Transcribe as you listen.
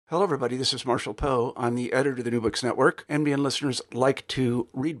Hello, everybody. This is Marshall Poe. I'm the editor of the New Books Network. NBN listeners like to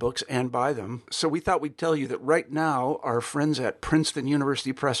read books and buy them. So we thought we'd tell you that right now, our friends at Princeton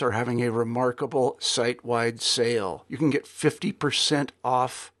University Press are having a remarkable site-wide sale. You can get 50%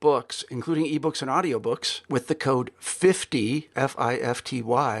 off books, including ebooks and audiobooks, with the code 50,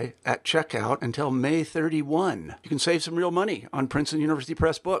 F-I-F-T-Y, at checkout until May 31. You can save some real money on Princeton University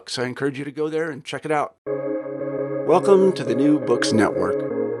Press books. I encourage you to go there and check it out. Welcome to the New Books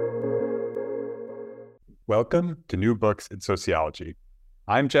Network. Welcome to New Books in Sociology.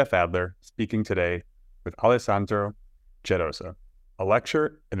 I'm Jeff Adler, speaking today with Alessandro Gerosa, a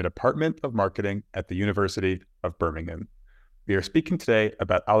lecturer in the Department of Marketing at the University of Birmingham. We are speaking today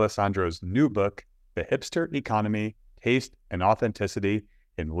about Alessandro's new book, The Hipster Economy, Taste and Authenticity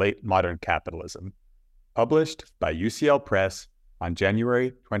in Late Modern Capitalism, published by UCL Press on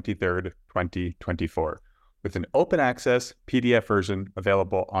January 23rd, 2024, with an open access PDF version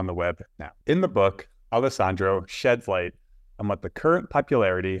available on the web now. In the book, Alessandro sheds light on what the current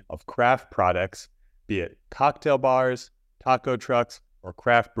popularity of craft products, be it cocktail bars, taco trucks, or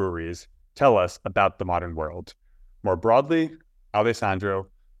craft breweries, tell us about the modern world. More broadly, Alessandro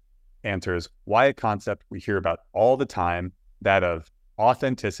answers why a concept we hear about all the time, that of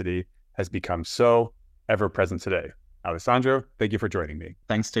authenticity, has become so ever-present today. Alessandro, thank you for joining me.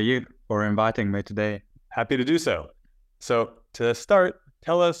 Thanks to you for inviting me today. Happy to do so. So to start,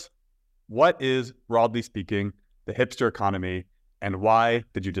 tell us, what is, broadly speaking, the hipster economy, and why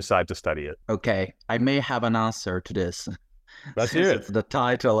did you decide to study it? Okay, I may have an answer to this. Let's hear it. It's the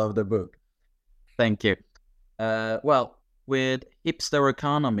title of the book. Thank you. Well, with hipster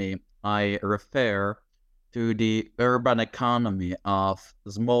economy, I refer to the urban economy of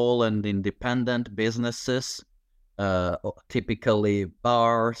small and independent businesses, typically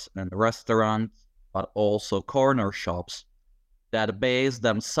bars and restaurants, but also corner shops that base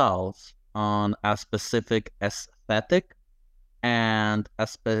themselves on a specific aesthetic and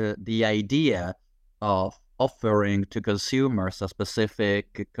the idea of offering to consumers a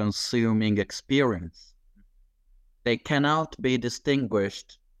specific consuming experience. They cannot be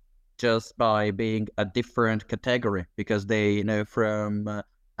distinguished just by being a different category because they, from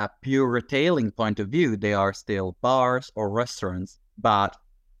a pure retailing point of view, they are still bars or restaurants, but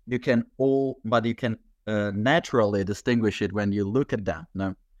you can naturally distinguish it when you look at them.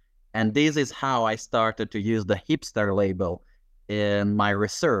 No? And this is how I started to use the hipster label in my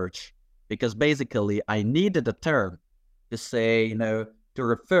research, because basically I needed a term to say, to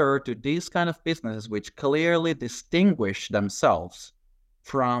refer to these kind of businesses which clearly distinguish themselves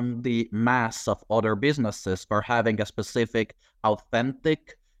from the mass of other businesses for having a specific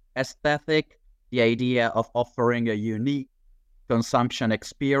authentic aesthetic, the idea of offering a unique consumption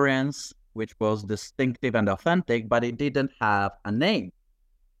experience, which was distinctive and authentic, but it didn't have a name.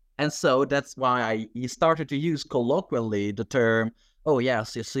 And so that's why I started to use colloquially the term, oh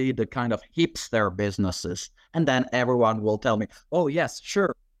yes, you see the kind of hipster businesses. And then everyone will tell me, oh yes,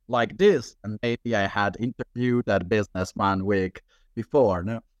 sure, like this. And maybe I had interviewed that business 1 week before.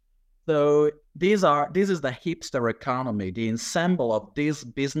 No? So this is the hipster economy, the ensemble of these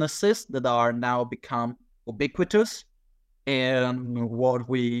businesses that are now become ubiquitous in what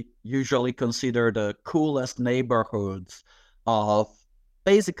we usually consider the coolest neighborhoods of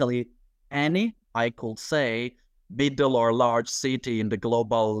basically any, I could say, middle or large city in the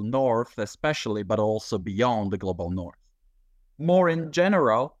global north especially, but also beyond the global north. More in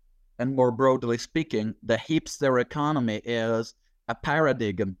general, and more broadly speaking, the hipster economy is a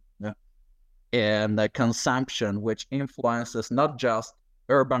paradigm in the consumption which influences not just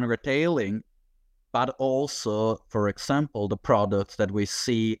urban retailing, but also, for example, the products that we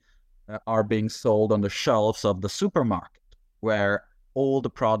see are being sold on the shelves of the supermarket, where all the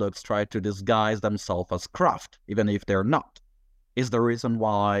products try to disguise themselves as craft, even if they're not. Is the reason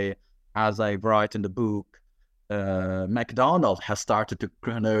why, as I write in the book, McDonald's has started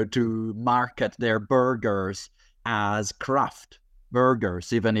to market their burgers as craft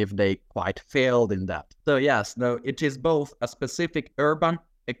burgers, even if they quite failed in that. So yes, it is both a specific urban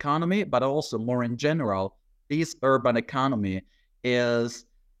economy, but also more in general, this urban economy is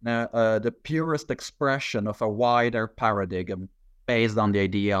the purest expression of a wider paradigm based on the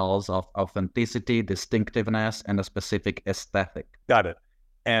ideals of authenticity, distinctiveness, and a specific aesthetic. Got it.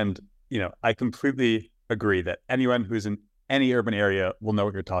 And, I completely agree that anyone who's in any urban area will know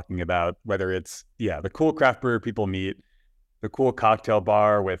what you're talking about, whether it's, the cool craft brewer people meet, the cool cocktail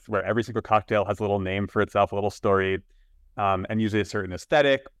bar where every single cocktail has a little name for itself, a little story, and usually a certain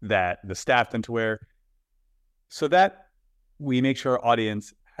aesthetic that the staff tend to wear, so that we make sure our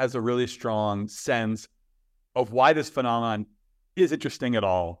audience has a really strong sense of why this phenomenon is interesting at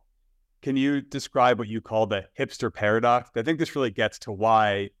all. Can you describe what you call the hipster paradox? I think this really gets to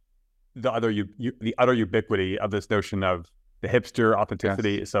why the utter ubiquity of this notion of the hipster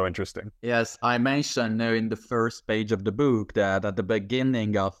authenticity is so interesting. Yes, I mentioned in the first page of the book that at the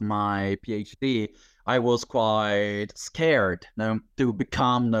beginning of my PhD, I was quite scared to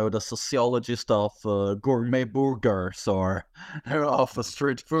become the sociologist of gourmet burgers or of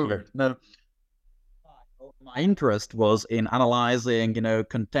street food. Sure. My interest was in analyzing,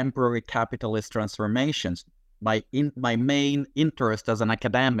 contemporary capitalist transformations. My main interest as an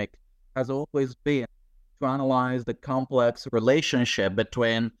academic has always been to analyze the complex relationship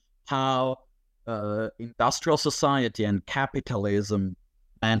between how industrial society and capitalism,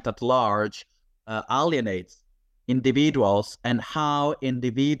 and at large, alienates individuals, and how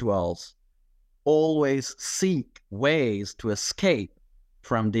individuals always seek ways to escape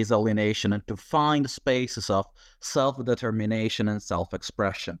from this alienation and to find spaces of self-determination and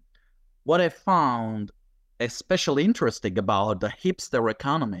self-expression. What I found especially interesting about the hipster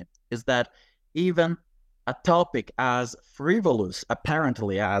economy is that even a topic as frivolous,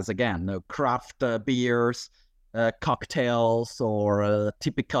 apparently, as, again, craft beers, cocktails, or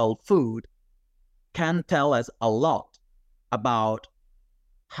typical food, can tell us a lot about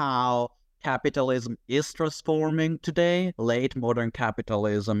how capitalism is transforming today, late modern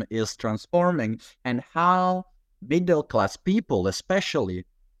capitalism is transforming, and how middle-class people especially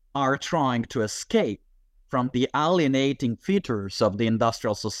are trying to escape from the alienating features of the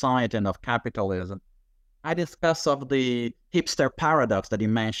industrial society and of capitalism. I discuss of the hipster paradox that you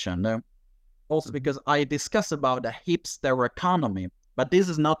mentioned, also because I discuss about the hipster economy, but this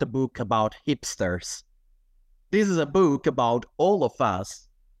is not a book about hipsters. This is a book about all of us,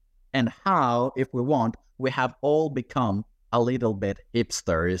 and how, if we want, we have all become a little bit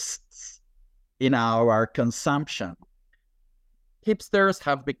hipsterists in our consumption. Hipsters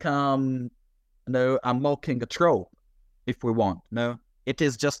have become, a mocking trope, if we want. It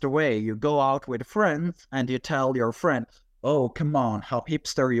is just a way you go out with friends and you tell your friend, oh, come on, how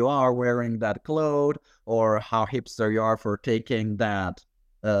hipster you are wearing that clothes, or how hipster you are for taking that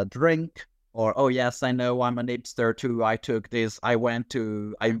drink. Or, oh, yes, I know, I'm an hipster too. I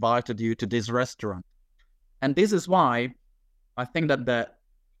invited you to this restaurant. And this is why I think that the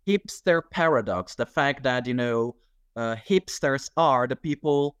hipster paradox, the fact that, hipsters are the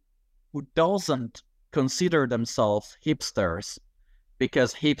people who doesn't consider themselves hipsters,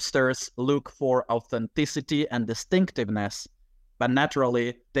 because hipsters look for authenticity and distinctiveness, but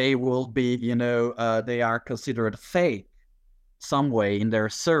naturally they will be, they are considered fake some way in their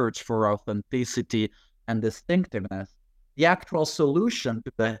search for authenticity and distinctiveness. The actual solution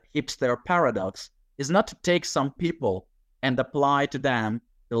to the hipster paradox is not to take some people and apply to them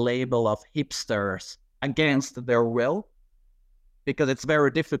the label of hipsters against their will, because it's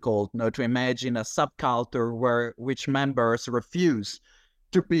very difficult to imagine a subculture which members refuse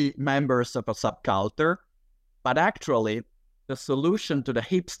to be members of a subculture, but actually the solution to the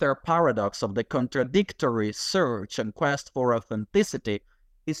hipster paradox of the contradictory search and quest for authenticity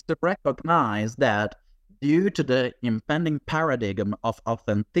is to recognize that due to the impending paradigm of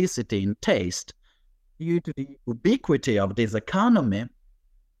authenticity in taste, due to the ubiquity of this economy,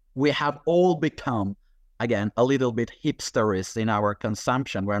 we have all become, again, a little bit hipsterist in our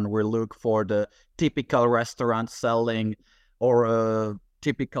consumption when we look for the typical restaurant selling or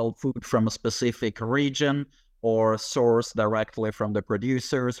typical food from a specific region, or sourced directly from the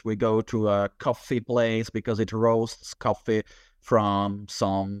producers. We go to a coffee place because it roasts coffee from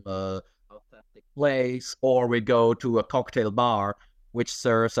some authentic place, or we go to a cocktail bar which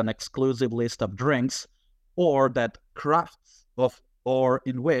serves an exclusive list of drinks, or that crafts or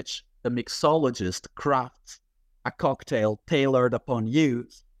in which the mixologist crafts a cocktail tailored upon you,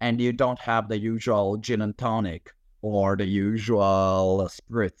 and you don't have the usual gin and tonic or the usual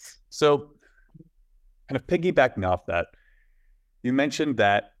spritz. So, kind of piggybacking off that, you mentioned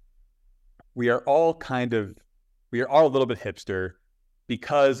that we are all a little bit hipster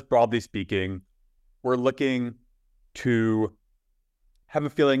because, broadly speaking, we're looking to have a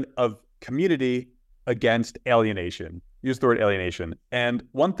feeling of community against alienation. Use the word alienation. And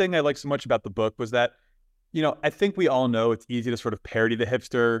one thing I like so much about the book was that, I think we all know it's easy to sort of parody the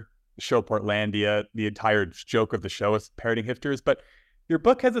hipster, the show Portlandia, the entire joke of the show is parodying hipsters, but your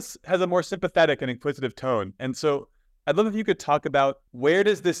book has a more sympathetic and inquisitive tone. And so I'd love if you could talk about what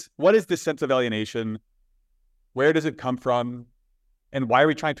is this sense of alienation? Where does it come from? And why are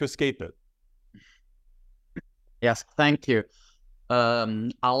we trying to escape it? Yes, thank you.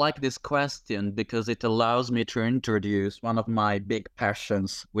 I like this question because it allows me to introduce one of my big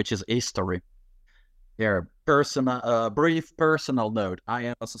passions, which is history. Here, brief personal note. I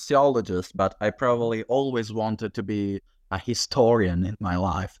am a sociologist, but I probably always wanted to be a historian in my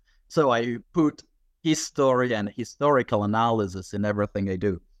life. So I put history and historical analysis in everything I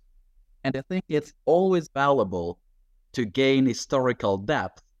do. And I think it's always valuable to gain historical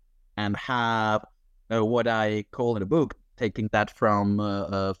depth and have what I call in the book, taking that from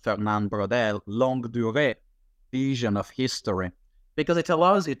Fernand Braudel, longue durée vision of history, because it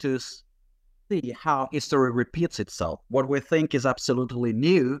allows you to see how history repeats itself. What we think is absolutely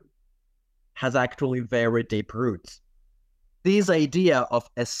new has actually very deep roots. This idea of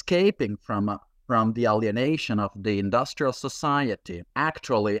escaping from the alienation of the industrial society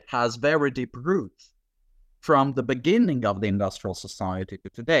actually has very deep roots from the beginning of the industrial society to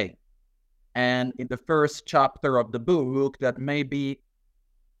today. And in the first chapter of the book, that may be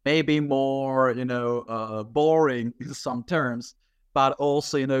more, boring in some terms, but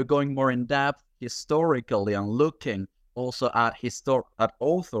also, going more in depth historically and looking also at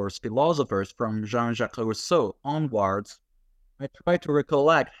authors, philosophers from Jean-Jacques Rousseau onwards, I try to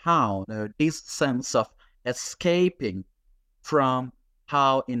recollect how this sense of escaping from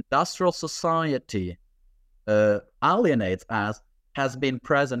how industrial society alienates us has been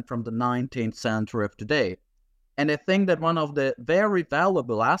present from the 19th century of today. And I think that one of the very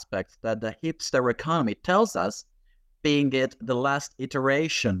valuable aspects that the hipster economy tells us, being it the last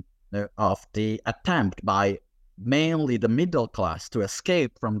iteration of the attempt by mainly the middle class to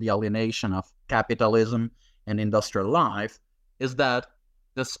escape from the alienation of capitalism and industrial life, is that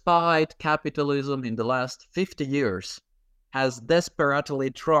despite capitalism in the last 50 years has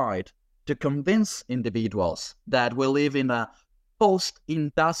desperately tried to convince individuals that we live in a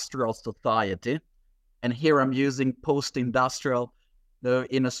post-industrial society, and here I'm using post-industrial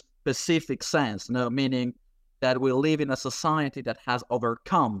in a specific sense, meaning that we live in a society that has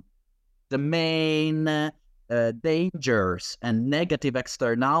overcome the main dangers and negative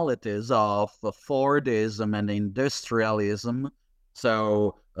externalities of Fordism and industrialism,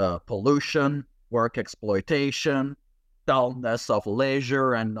 so pollution, work exploitation, dullness of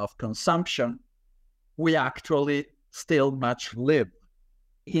leisure and of consumption. We actually still much live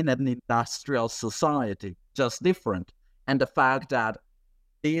in an industrial society, just different. And the fact that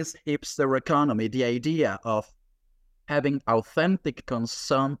this hipster economy, the idea of having authentic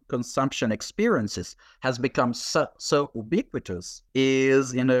consumption experiences has become so ubiquitous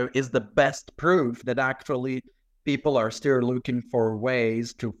is the best proof that actually people are still looking for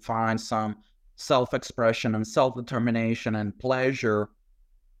ways to find some self-expression and self-determination and pleasure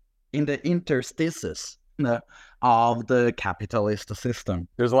in the interstices of the capitalist system.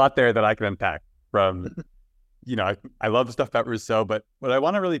 There's a lot there that I can unpack from, I love the stuff about Rousseau, but what I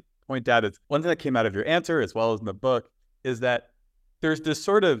want to really point out is one thing that came out of your answer as well as in the book is that there's this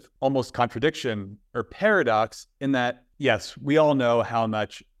sort of almost contradiction or paradox in that, yes, we all know how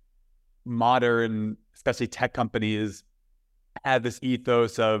much modern, especially tech companies, have this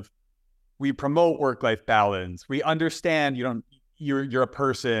ethos of we promote work-life balance. We understand you're a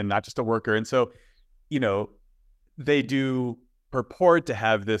person, not just a worker. And so, they do purport to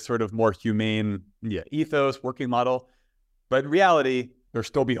have this sort of more humane ethos, working model, but in reality, they're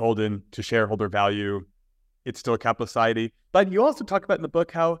still beholden to shareholder value. It's still a capitalist society. But you also talk about in the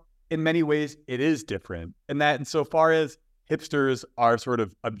book how in many ways it is different. And that insofar as hipsters are sort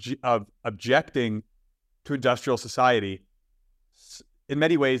of objecting to industrial society, in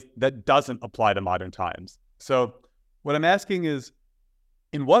many ways that doesn't apply to modern times. So what I'm asking is,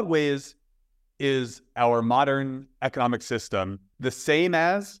 in what ways is our modern economic system the same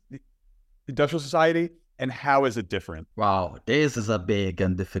as the industrial society, and how is it different? Wow, this is a big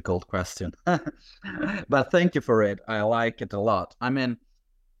and difficult question. But thank you for it. I like it a lot. I mean,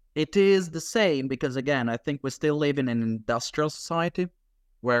 it is the same because, again, I think we still live in an industrial society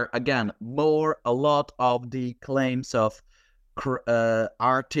where, again, a lot of the claims of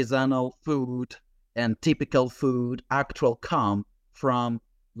artisanal food and typical food actually come from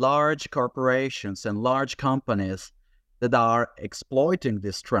large corporations and large companies that are exploiting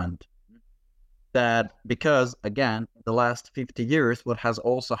this trend. That because, again, the last 50 years, what has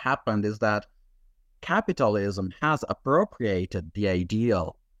also happened is that capitalism has appropriated the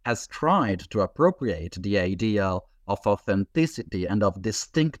ideal, has tried to appropriate the ideal of authenticity and of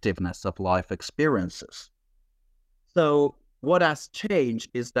distinctiveness of life experiences. So what has changed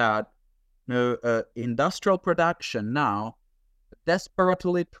is that industrial production now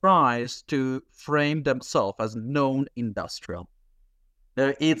desperately tries to frame themselves as non-industrial.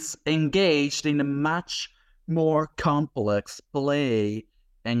 It's engaged in a much more complex play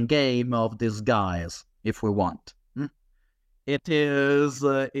and game of disguise, if we want. It is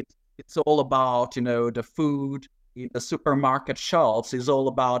it's all about, the food in the supermarket shelves is all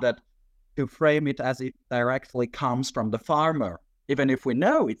about it, to frame it as it directly comes from the farmer, even if we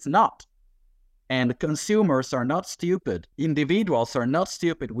know it's not. And consumers are not stupid. Individuals are not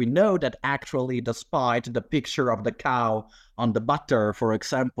stupid. We know that actually, despite the picture of the cow on the butter, for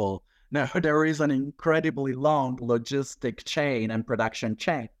example, now there is an incredibly long logistic chain and production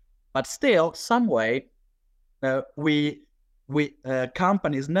chain. But still, some way, we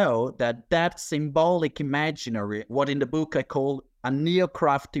companies know that symbolic imaginary, what in the book I call a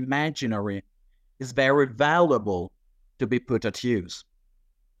neocraft imaginary, is very valuable to be put at use.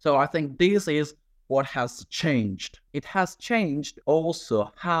 So I think this is what has changed. It has changed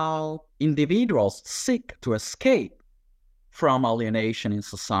also how individuals seek to escape from alienation in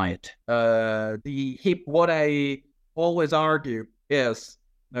society. What I always argue is,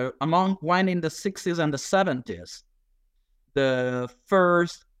 when in the 60s and the 70s, a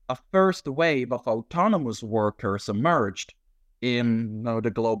first wave of autonomous workers emerged in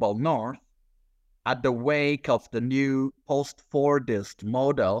the global north at the wake of the new post-Fordist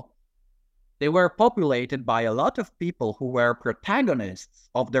model. They were populated by a lot of people who were protagonists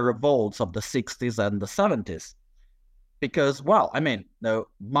of the revolts of the 60s and the 70s. Because,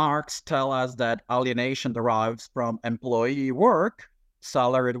 Marx tells us that alienation derives from employee work,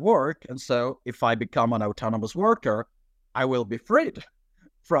 salaried work, and so if I become an autonomous worker, I will be freed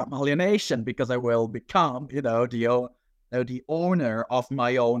from alienation because I will become, the owner of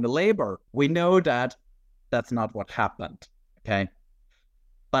my own labor. We know that that's not what happened, okay?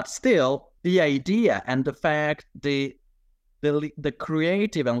 But still, the idea and the fact, the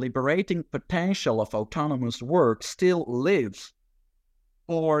creative and liberating potential of autonomous work still lives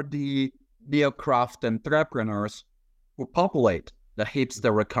for the neocraft entrepreneurs who populate the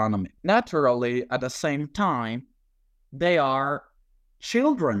hipster economy. Naturally, at the same time, they are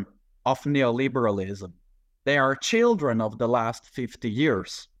children of neoliberalism. They are children of the last 50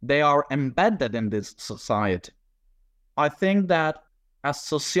 years. They are embedded in this society. I think that as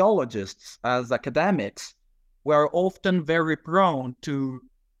sociologists, as academics, we are often very prone to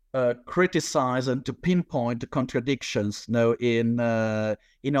criticize and to pinpoint the contradictions in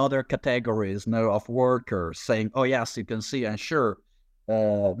other categories of workers, saying, oh yes, you can see, and sure,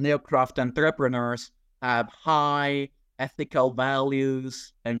 neocraft entrepreneurs have high ethical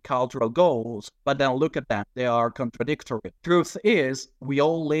values and cultural goals, but then look at them, they are contradictory. Truth is, we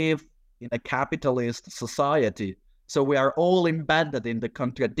all live in a capitalist society, so we are all embedded in the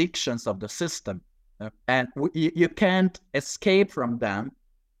contradictions of the system, and you can't escape from them.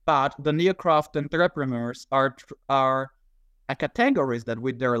 But the neocraft entrepreneurs are categories that,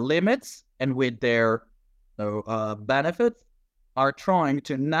 with their limits and with their benefits, are trying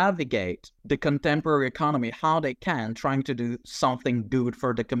to navigate the contemporary economy how they can, trying to do something good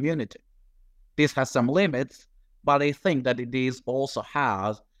for the community. This has some limits, but I think that it also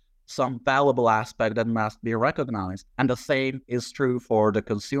has some valuable aspect that must be recognized. And the same is true for the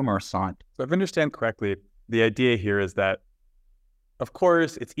consumer side. So if I understand correctly, the idea here is that, of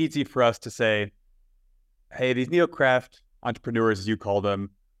course, it's easy for us to say, hey, these neocraft entrepreneurs, as you call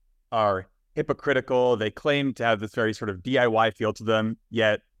them, are hypocritical. They claim to have this very sort of DIY feel to them,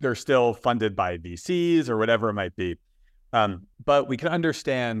 yet they're still funded by VCs or whatever it might be. But we can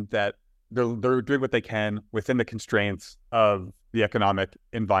understand that they're doing what they can within the constraints of the economic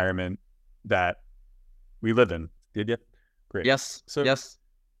environment that we live in. Did you? Great. Yes. Yes.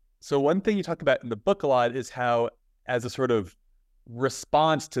 So one thing you talk about in the book a lot is how, as a sort of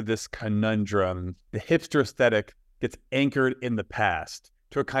response to this conundrum, the hipster aesthetic gets anchored in the past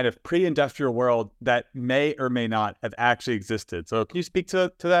to a kind of pre-industrial world that may or may not have actually existed. So can you speak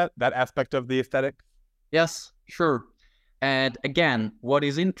to that aspect of the aesthetic? Yes, sure. And again, what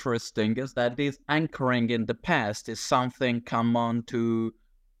is interesting is that this anchoring in the past is something common to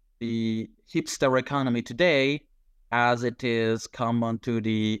the hipster economy today, as it is common to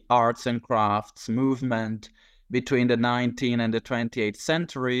the arts and crafts movement between the 19th and the 28th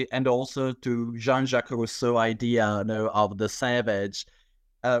century, and also to Jean-Jacques Rousseau's idea of the savage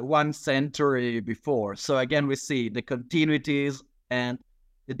 1 century before. So again, we see the continuities and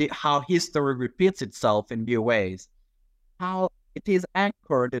how history repeats itself in new ways. How it is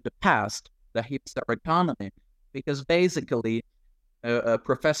anchored in the past, the hipster economy, because basically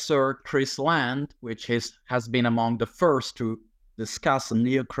Professor Chris Land, which has been among the first to discuss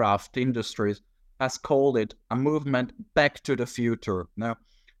neocraft industries, has called it a movement back to the future. Now,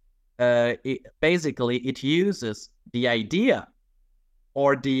 it uses the idea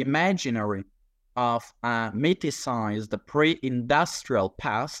or the imaginary of a mythicized pre-industrial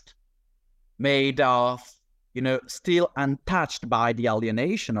past made of still untouched by the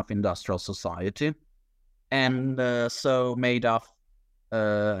alienation of industrial society, and so made of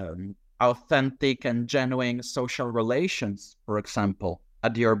authentic and genuine social relations, for example,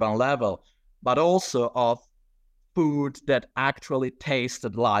 at the urban level, but also of food that actually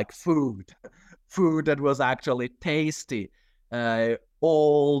tasted like food, food that was actually tasty,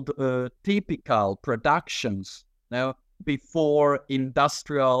 old typical productions, before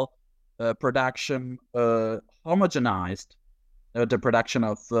industrial production homogenized the production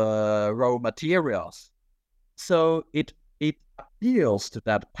of raw materials. So it appeals to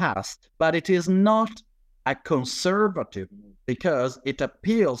that past, but it is not a conservative, because it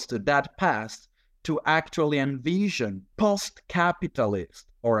appeals to that past to actually envision post-capitalist,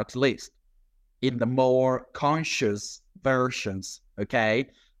 or at least in the more conscious versions, okay,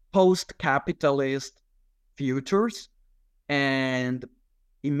 post-capitalist futures, and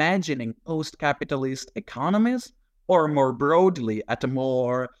imagining post-capitalist economies, or more broadly, at a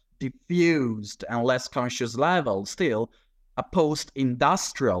more diffused and less conscious level, still, a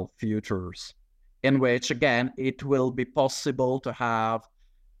post-industrial futures, in which, again, it will be possible to have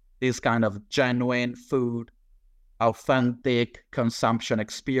this kind of genuine food, authentic consumption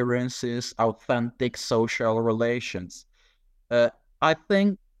experiences, authentic social relations. I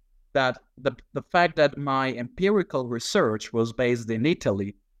think that the fact that my empirical research was based in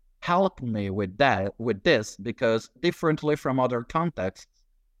Italy helped me with this, because differently from other contexts,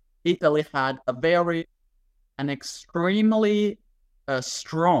 Italy had an extremely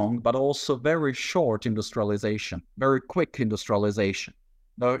strong, but also very short industrialization, very quick industrialization.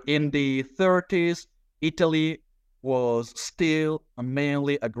 Now, in the 30s, Italy was still a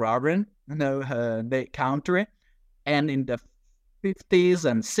mainly agrarian country, and in the 50s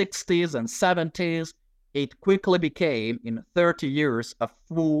and 60s and 70s, it quickly became, in 30 years, a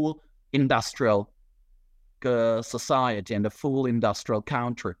full industrial society and a full industrial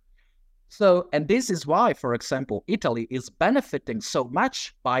country. So, and this is why, for example, Italy is benefiting so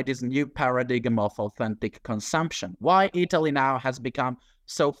much by this new paradigm of authentic consumption. Why Italy now has become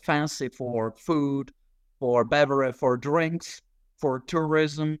so fancy for food, for beverage, for drinks, for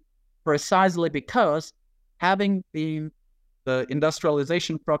tourism, precisely because, having been the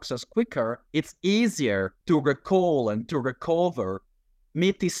industrialization process quicker, it's easier to recall and to recover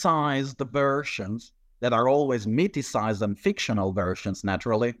mythicized versions that are always mythicized and fictional versions,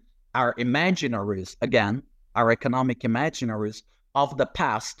 naturally, our imaginaries, again, our economic imaginaries of the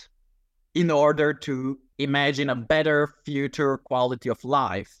past, in order to imagine a better future quality of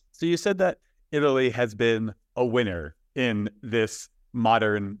life. So you said that Italy has been a winner in this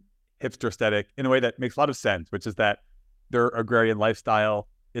modern hipster aesthetic in a way that makes a lot of sense, which is that their agrarian lifestyle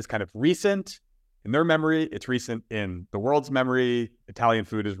is kind of recent in their memory. It's recent in the world's memory. Italian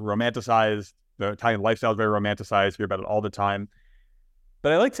food is romanticized. The Italian lifestyle is very romanticized. We hear about it all the time.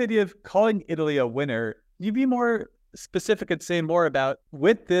 But I like the idea of calling Italy a winner. Can you be more specific and say more about,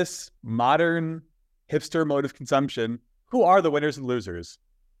 with this modern hipster mode of consumption, who are the winners and losers?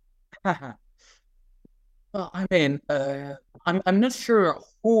 Well, I mean, I'm not sure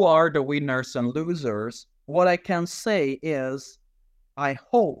who are the winners and losers. What I can say is, I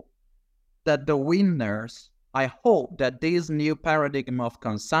hope that this new paradigm of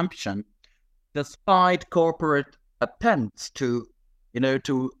consumption, despite corporate attempts to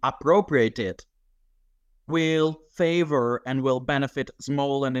appropriate it, will favor and will benefit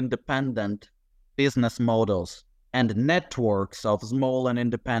small and independent business models and networks of small and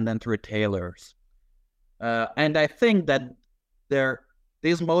independent retailers. And I think that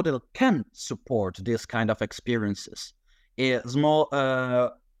this model can support this kind of experiences.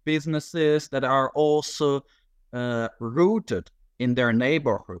 Small businesses that are also rooted in their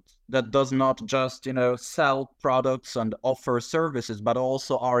neighborhoods, that does not just, sell products and offer services, but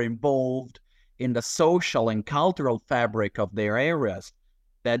also are involved in the social and cultural fabric of their areas,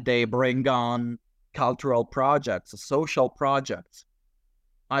 that they bring on cultural projects, social projects.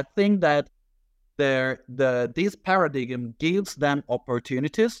 I think that this paradigm gives them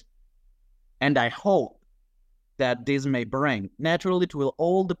opportunities, and I hope that this may bring. Naturally, it will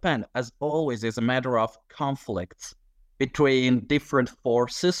all depend, as always, is a matter of conflicts between different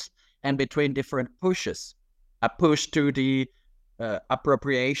forces and between different pushes. A push to the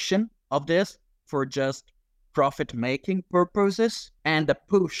appropriation of this for just profit-making purposes, and a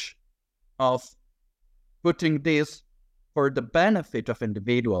push of putting this for the benefit of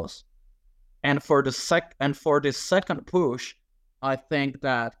individuals. And for this second push, I think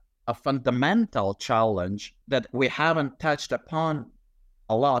that a fundamental challenge that we haven't touched upon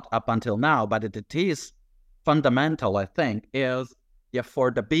a lot up until now, but it is fundamental, I think, is the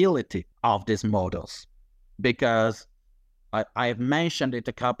affordability of these models. because I've mentioned it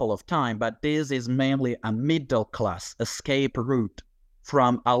a couple of times, but this is mainly a middle class escape route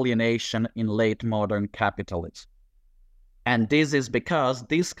from alienation in late modern capitalism. And this is because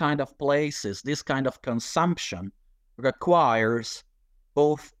these kind of places, this kind of consumption requires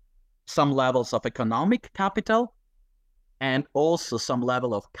both some levels of economic capital and also some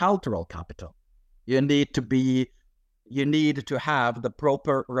level of cultural capital. You need to have the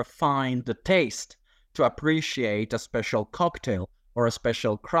proper refined taste to appreciate a special cocktail or a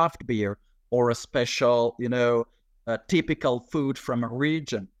special craft beer or a special, typical food from a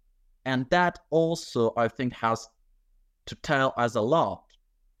region. And that also, I think, can tell us a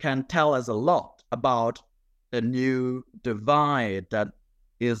lot about the new divide that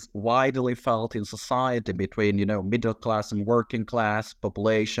is widely felt in society between, middle class and working class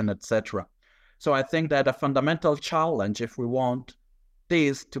population, etc. So I think that a fundamental challenge, if we want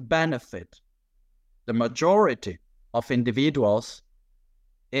this to benefit the majority of individuals,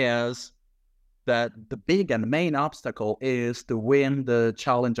 is that the big and main obstacle is to win the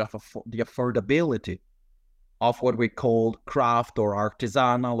challenge of the affordability of what we call craft or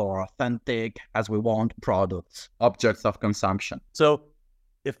artisanal or authentic, as we want, products, objects of consumption. So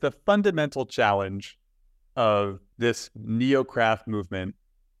if the fundamental challenge of this neo-craft movement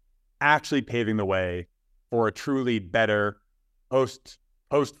actually paving the way for a truly better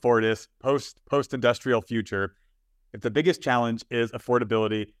post-Fordist, post-industrial future, if the biggest challenge is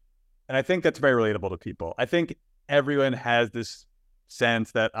affordability, and I think that's very relatable to people. I think everyone has this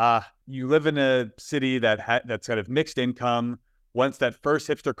sense that you live in a city that's kind of mixed income. Once that first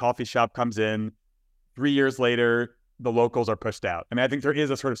hipster coffee shop comes in, 3 years later, the locals are pushed out. I mean, I think there is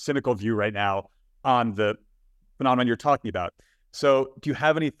a sort of cynical view right now on the phenomenon you're talking about. So do you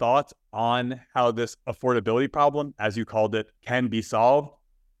have any thoughts on how this affordability problem, as you called it, can be solved?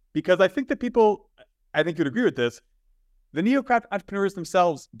 Because I think that I think you'd agree with this, the neo-craft entrepreneurs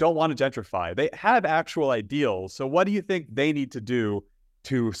themselves don't want to gentrify. They have actual ideals. So what do you think they need to do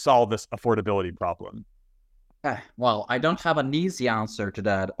to solve this affordability problem? Well, I don't have an easy answer to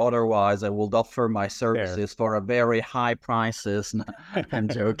that. Otherwise, I would offer my services for a very high prices. I'm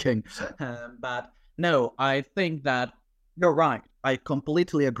joking. But no, I think that you're right. I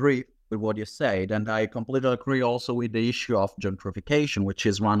completely agree with what you said. And I completely agree also with the issue of gentrification, which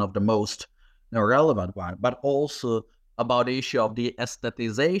is one of the most relevant ones, but also about the issue of the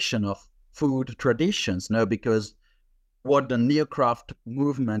aestheticization of food traditions, because what the neo-craft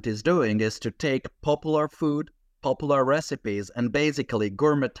movement is doing is to take popular food, popular recipes, and basically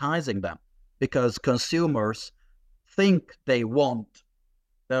gourmetizing them, because consumers think they want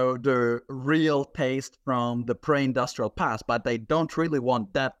the real taste from the pre-industrial past, but they don't really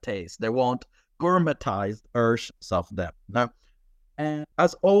want that taste. They want gourmetized versions of them. And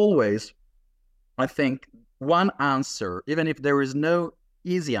as always, I think one answer, even if there is no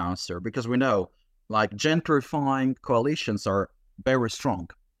easy answer, because we know gentrifying coalitions are very strong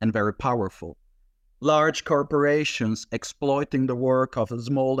and very powerful. Large corporations exploiting the work of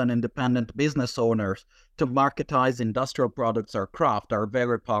small and independent business owners to marketize industrial products or craft are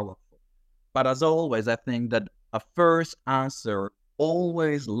very powerful. But as always, I think that a first answer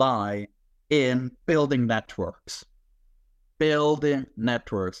always lies in building networks,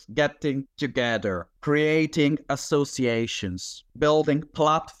 getting together, creating associations, building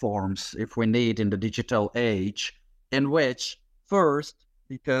platforms, if we need in the digital age, in which first,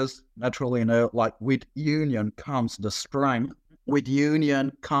 because naturally, with union comes the strength, with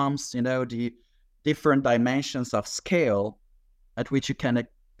union comes, the different dimensions of scale at which you can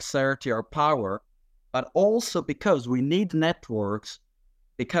exert your power, but also because we need networks.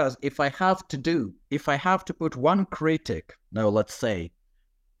 Because if I have to put one critic, let's say,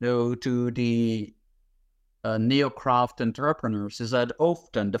 to the neo-craft entrepreneurs, is that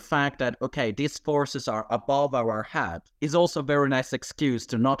often the fact that, okay, these forces are above our head is also a very nice excuse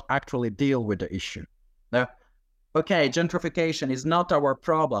to not actually deal with the issue. Now, okay, gentrification is not our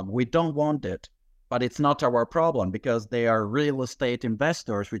problem. We don't want it, but it's not our problem because they are real estate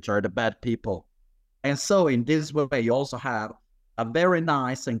investors, which are the bad people. And so in this way, you also have a very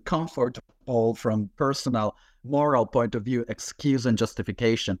nice and comfortable, from personal moral point of view, excuse and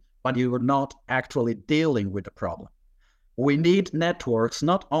justification, but you are not actually dealing with the problem. We need networks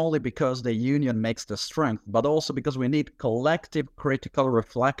not only because the union makes the strength, but also because we need collective critical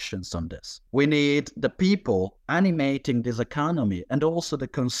reflections on this. We need the people animating this economy and also the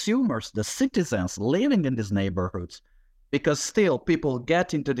consumers, the citizens living in these neighborhoods, because still people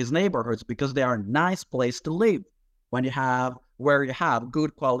get into these neighborhoods because they are a nice place to live where you have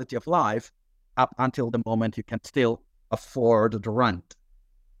good quality of life up until the moment you can still afford the rent.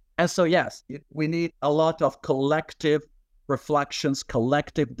 And so, yes, we need a lot of collective reflections,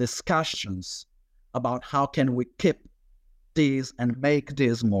 collective discussions about how can we keep these and make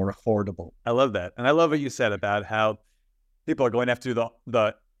this more affordable. I love that. And I love what you said about how people are going to have to do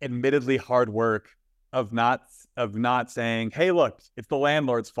the admittedly hard work of not saying, hey, look, it's the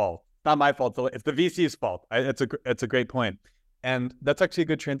landlord's fault. It's not my fault. It's the VC's fault. It's a great point. And that's actually a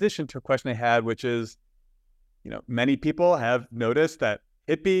good transition to a question I had, which is, many people have noticed that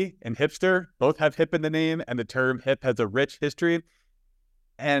hippie and hipster both have hip in the name, and the term hip has a rich history.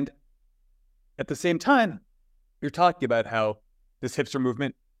 And at the same time, you're talking about how this hipster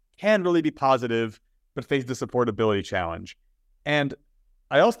movement can really be positive, but face this affordability challenge. And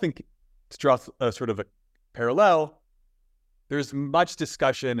I also think, to draw a sort of a parallel, there's much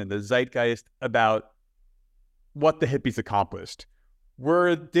discussion in the zeitgeist about what the hippies accomplished.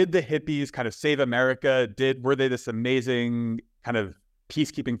 Did the hippies kind of save America? Were they this amazing kind of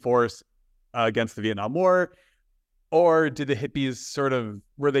peacekeeping force against the Vietnam War? Or did the hippies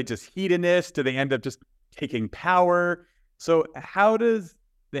were they just hedonists? Did they end up just taking power? So how does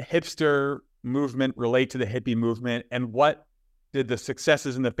the hipster movement relate to the hippie movement? And what did the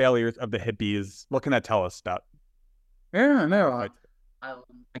successes and the failures of the hippies, what can that tell us about? Yeah, no.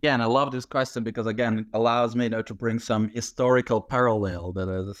 Again, I love this question because, again, it allows me to bring some historical parallel that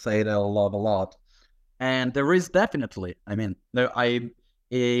I say that I love a lot. And there is definitely, if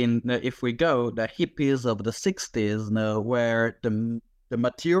we go, the hippies of the 60s, where the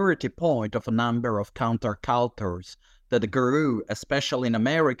maturity point of a number of countercultures that grew, especially in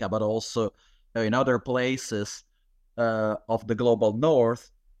America, but also in other places of the global north,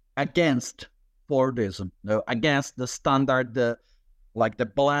 against Fordism, against the standard, the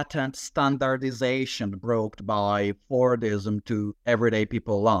blatant standardization brought by Fordism to everyday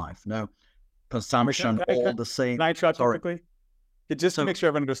people life. Consumption, all the same. Can I interrupt you quickly? Just to make sure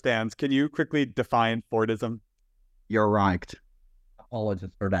everyone understands, can you quickly define Fordism? You're right. Apologies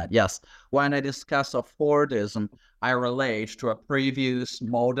for that. Yes. When I discuss of Fordism, I relate to a previous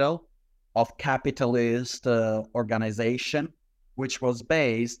model of capitalist organization, which was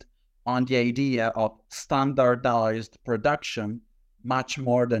based on the idea of standardized production much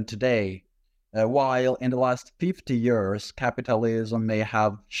more than today. While in the last 50 years, capitalism may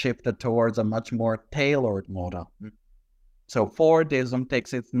have shifted towards a much more tailored model. So Fordism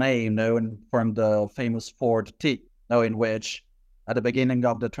takes its name from the famous Ford T, in which at the beginning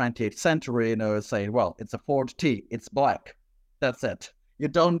of the 20th century, say, well, it's a Ford T, it's black. That's it. You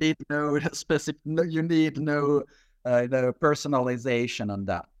don't need you need no personalization on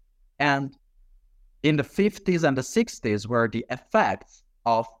that. And in the 50s and the 60s, where the effects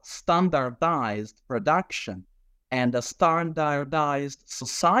of standardized production and a standardized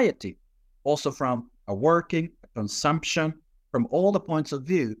society, also from a working, consumption, from all the points of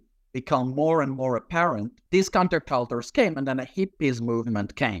view, become more and more apparent, these countercultures came, and then a hippies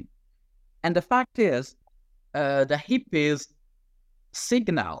movement came. And the fact is, the hippies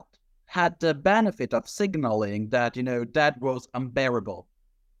had the benefit of signaling that, that was unbearable,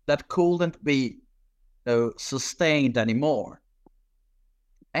 that couldn't be sustained anymore.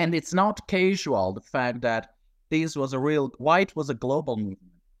 And it's not casual, the fact that white was a global movement.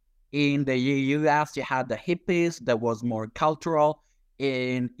 In the US, you had the hippies that was more cultural.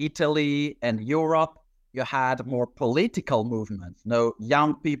 In Italy and Europe, you had more political movements.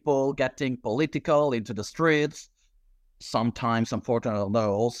 Young people getting political into the streets. Sometimes, unfortunately,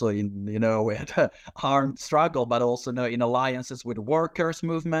 also in with armed struggle, but also in alliances with workers'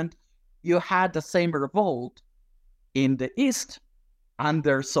 movement. You had the same revolt in the East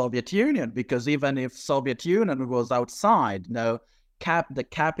under Soviet Union, because even if Soviet Union was outside, the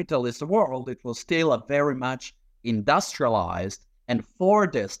capitalist world, it was still a very much industrialized and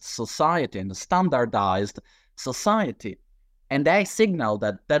Fordist society and a standardized society. And they signaled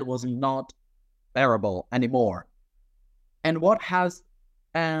that that was not bearable anymore. And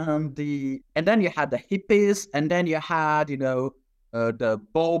and then you had the hippies, and then you had, the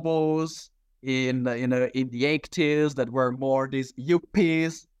bobos in the 80s that were more these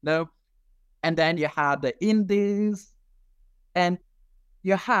yuppies, and then you had the indies, and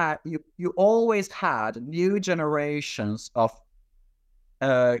you always had new generations of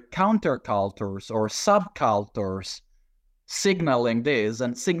countercultures or subcultures signaling this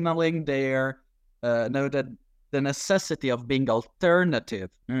and signaling their the necessity of being alternative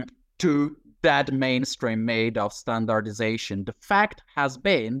to that mainstream made of standardization. The fact has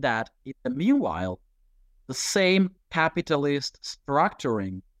been that in the meanwhile, the same capitalist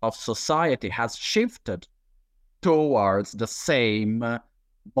structuring of society has shifted towards the same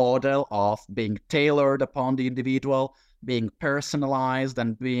model of being tailored upon the individual, being personalized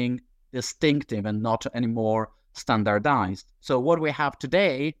and being distinctive and not anymore standardized. So what we have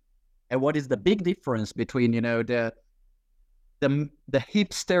today, and what is the big difference between, the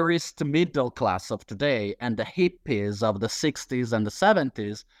hipsterist middle class of today and the hippies of the 60s and the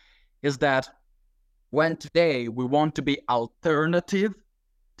 70s, is that when today we want to be alternative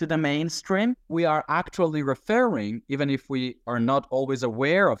to the mainstream, we are actually referring, even if we are not always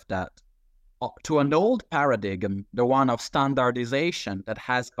aware of that, to an old paradigm, the one of standardization that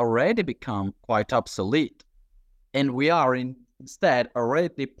has already become quite obsolete. And we are instead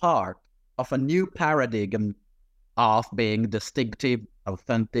already part of a new paradigm of being distinctive,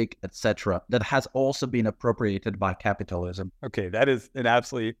 authentic, etc., that has also been appropriated by capitalism. Okay, that is an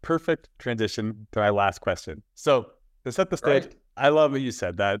absolutely perfect transition to my last question. So to set the stage, right. I love what you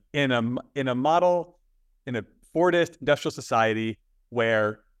said, that in a model, in a Fordist industrial society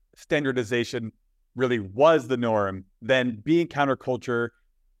where standardization really was the norm, then being countercultural,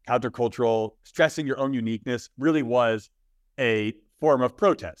 stressing your own uniqueness really was a form of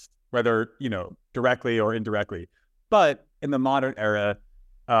protest, whether, directly or indirectly. But in the modern era,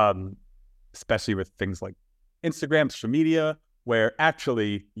 especially with things like Instagram, social media, where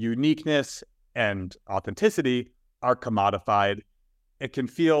actually uniqueness and authenticity are commodified, it can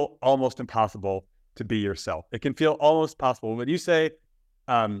feel almost impossible to be yourself. It can feel almost possible. When you say,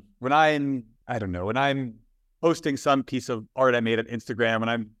 when I'm posting some piece of art I made on Instagram, when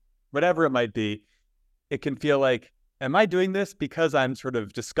I'm whatever it might be, it can feel like, am I doing this because I'm sort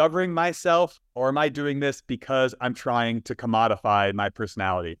of discovering myself, or am I doing this because I'm trying to commodify my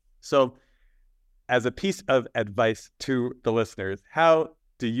personality? So as a piece of advice to the listeners, how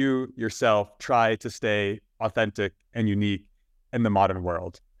do you yourself try to stay authentic and unique in the modern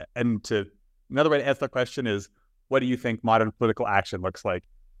world? And another way to answer the question is, what do you think modern political action looks like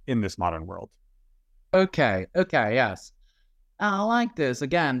in this modern world? Okay, yes. I like this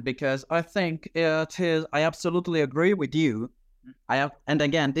again because I think it is. I absolutely agree with you. And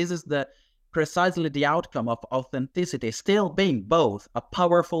again, this is precisely the outcome of authenticity still being both a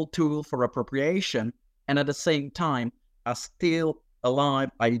powerful tool for appropriation and at the same time a still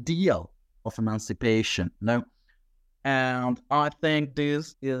alive ideal of emancipation. No, and I think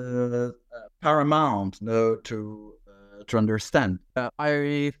this is paramount. To understand.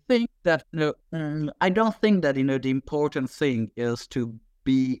 I think that I don't think that the important thing is to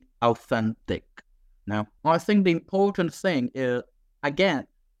be authentic. No, I think the important thing is, again,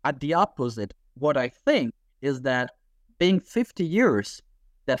 at the opposite. What I think is that being 50 years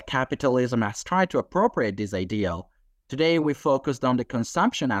that capitalism has tried to appropriate this ideal, today we focused on the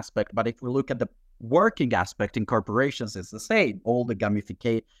consumption aspect, but if we look at the working aspect in corporations, it's the same. All the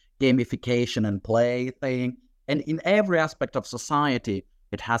gamification and play thing. And in every aspect of society,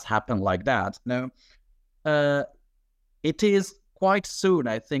 it has happened like that. No, it is quite soon,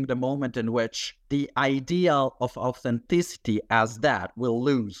 I think, the moment in which the ideal of authenticity as that will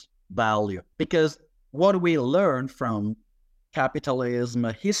lose value. Because what we learn from capitalism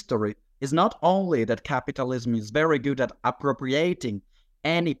history is not only that capitalism is very good at appropriating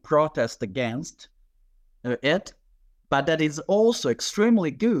any protest against it, but that is also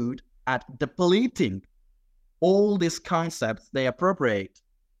extremely good at depleting all these concepts they appropriate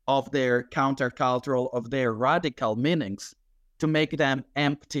of their countercultural, of their radical meanings, to make them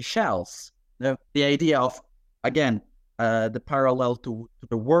empty shells. The idea of, again, the parallel to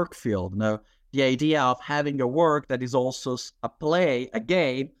the work field, the idea of having a work that is also a play, a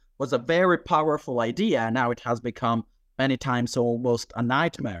game, was a very powerful idea. Now it has become many times almost a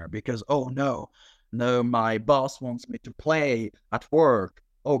nightmare because, oh no, my boss wants me to play at work.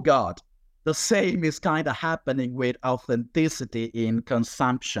 Oh God. The same is kind of happening with authenticity in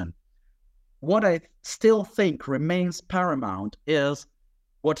consumption. What I still think remains paramount is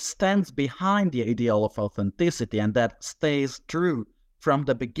what stands behind the ideal of authenticity, and that stays true from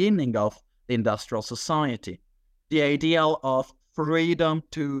the beginning of the industrial society. The ideal of freedom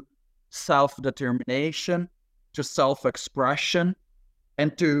to self-determination, to self-expression,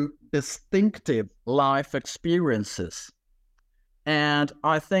 and to distinctive life experiences. And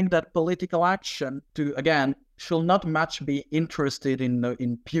I think that political action, should not much be interested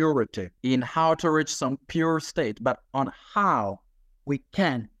in purity, in how to reach some pure state, but on how we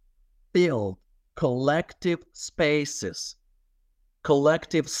can build collective spaces,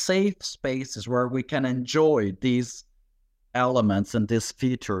 collective safe spaces where we can enjoy these elements and these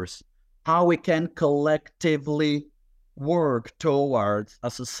features, how we can collectively work towards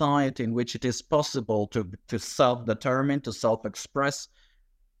a society in which it is possible to self-determine, to self-express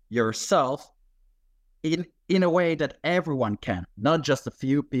yourself in a way that everyone can, not just a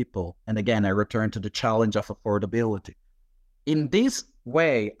few people. And again, I return to the challenge of affordability. In this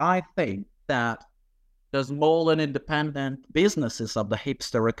way, I think that the small and independent businesses of the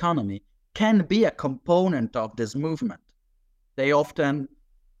hipster economy can be a component of this movement. They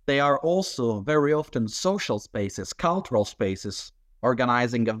are also very often social spaces, cultural spaces,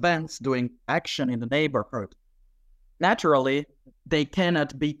 organizing events, doing action in the neighborhood. Naturally, they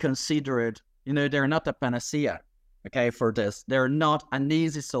cannot be considered, they're not a panacea, okay, for this. They're not an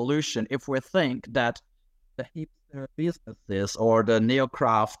easy solution if we think that the hipster businesses or the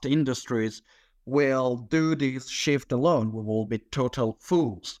neocraft industries will do this shift alone. We will be total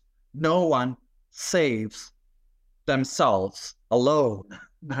fools. No one saves themselves alone.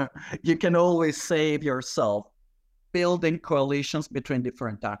 You can always save yourself building coalitions between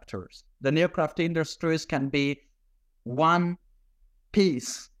different actors. The neocraft industries can be one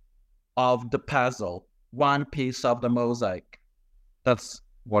piece of the puzzle, one piece of the mosaic. That's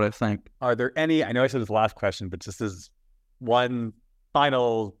what I think. Are there any, I know I said this last question, but just as one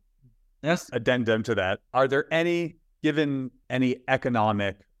final addendum to that, are there any, given any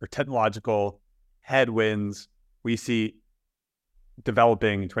economic or technological headwinds we see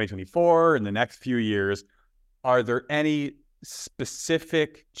developing in 2024 in the next few years, are there any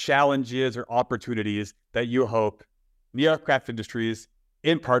specific challenges or opportunities that you hope neocraft industries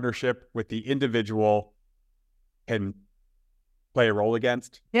in partnership with the individual can play a role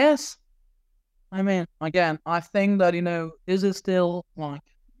against? Yes. I mean, again, I think that, this is still like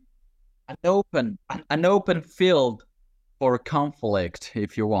an open field for conflict,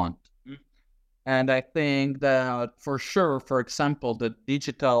 if you want. And I think that for sure, for example, the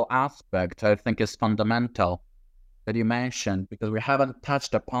digital aspect, I think, is fundamental that you mentioned, because we haven't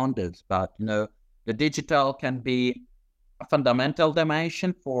touched upon this, but, the digital can be a fundamental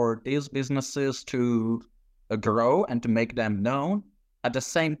dimension for these businesses to grow and to make them known. At the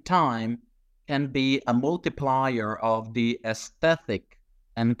same time, can be a multiplier of the aesthetic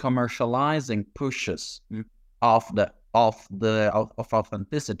and commercializing pushes of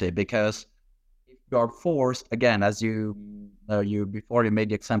authenticity, because if you are forced, again, as you before you made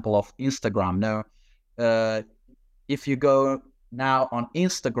the example of Instagram, if you go now on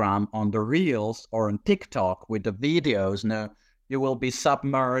Instagram, on the Reels, or on TikTok with the videos, you will be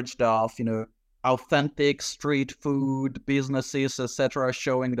submerged of, authentic street food businesses, etc.,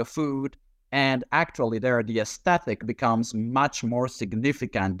 showing the food. And actually there, the aesthetic becomes much more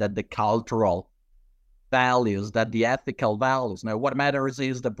significant than the cultural values, that the ethical values. Now, what matters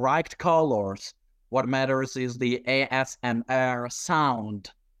is the bright colors. What matters is the ASMR sound.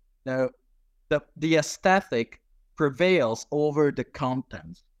 Now, the aesthetic prevails over the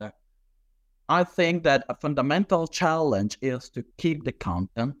content. I think that a fundamental challenge is to keep the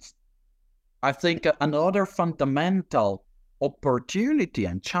content. I think another fundamental opportunity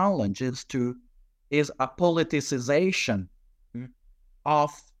and challenge is a politicization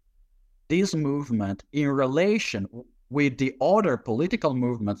of this movement in relation with the other political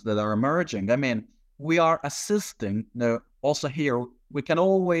movements that are emerging. I mean, we are assisting, also here, we can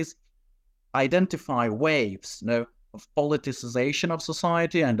always identify waves of politicization of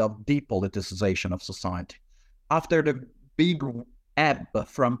society and of depoliticization of society. After the big ebb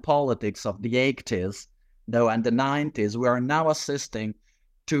from politics of the 80s and the 90s, we are now assisting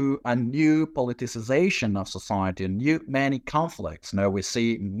to a new politicization of society, many conflicts. We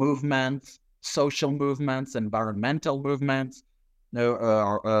see movements, social movements, environmental movements,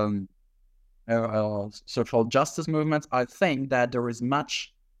 social justice movements. I think that there is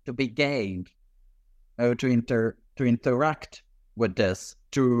much to be gained to interact with this,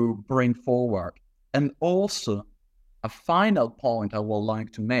 to bring forward. And also, a final point I would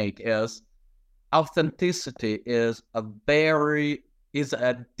like to make is authenticity is a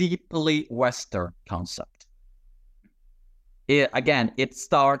deeply Western concept. It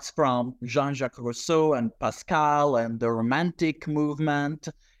starts from Jean-Jacques Rousseau and Pascal and the Romantic movement.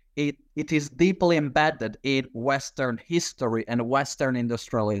 It is deeply embedded in Western history and Western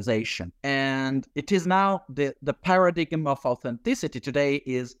industrialization. And it is now the paradigm of authenticity today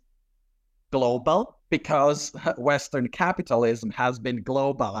is global, because Western capitalism has been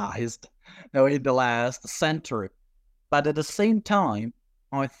globalized in the last century. But at the same time,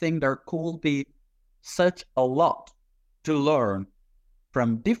 I think there could be such a lot to learn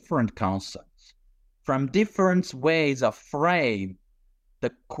from different concepts, from different ways of frame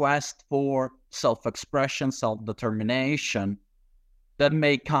the quest for self-expression, self-determination that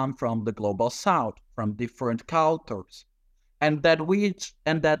may come from the global South, from different cultures, and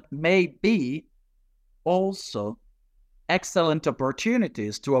that may be also excellent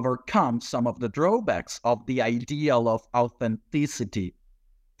opportunities to overcome some of the drawbacks of the ideal of authenticity.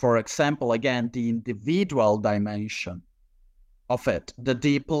 For example, again, the individual dimension. of it, the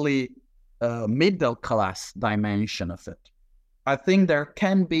deeply middle class dimension of it. I think there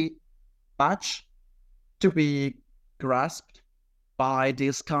can be much to be grasped by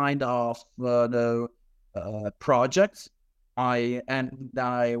this kind of projects. I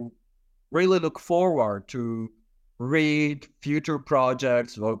really look forward to read future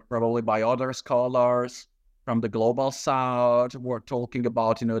projects, probably by other scholars from the global south. We're talking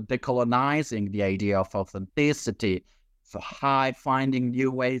about, decolonizing the idea of authenticity, finding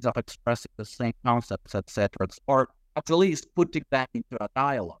new ways of expressing the same concepts, etc., or at least putting that into a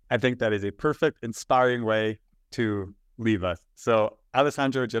dialogue. I think that is a perfect, inspiring way to leave us. So,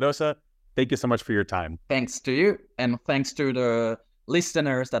 Alessandro, Gerosa, thank you so much for your time. Thanks to you, and thanks to the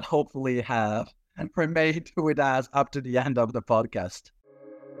listeners that hopefully have remained with us up to the end of the podcast.